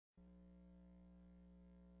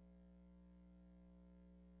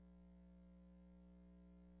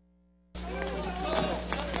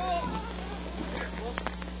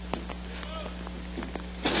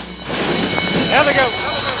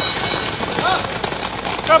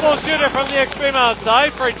Troubleshooter from the extreme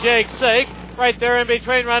outside for Jake's sake. Right there in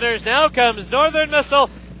between runners now comes Northern Missile.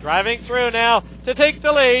 Driving through now to take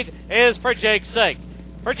the lead is For Jake's Sake.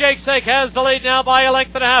 For Jake's Sake has the lead now by a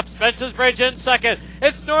length and a half. Spences Bridge in second.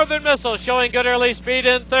 It's Northern Missile showing good early speed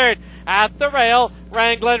in third. At the rail,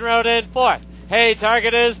 Wranglin Road in fourth. Hey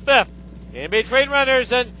Target is fifth. In between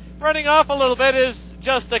runners and running off a little bit is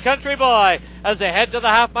Just a Country Boy as they head to the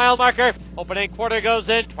half-mile marker. Opening quarter goes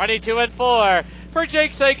in 22 and 4. For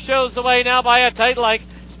Jake's Sake shows the way now by a tight length.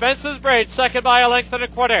 Spences Bridge second by a length and a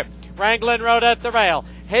quarter. Wranglin Road at the rail.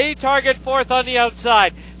 Hey Target fourth on the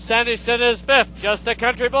outside. Sanderson is fifth. Just a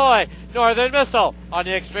Country Boy. Northern Missile. On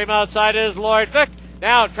the extreme outside is Lord Vic.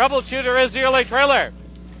 Now Troubleshooter is the early trailer.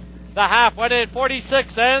 The half went in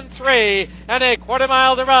 46 and 3 and a quarter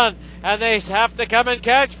mile to run. And they have to come and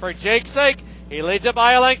catch For Jake's Sake. He leads it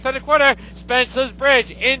by a length and a quarter. Spences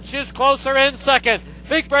Bridge inches closer in second.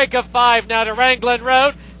 Big break of 5 now to Wranglin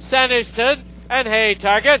Road. Sanderson and Hey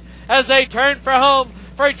Target as they turn for home.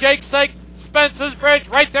 For Jake's Sake, Spences Bridge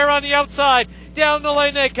right there on the outside. Down the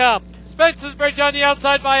lane they come. Spences Bridge on the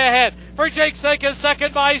outside by a head. For Jake's Sake is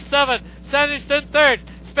second by 7. Sanderson third.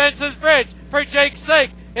 Spences Bridge for Jake's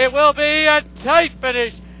Sake. It will be a tight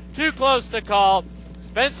finish. Too close to call.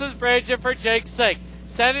 Spences Bridge and For Jake's Sake.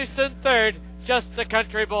 Sanderson third. Just the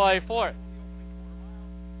Country Boy fourth.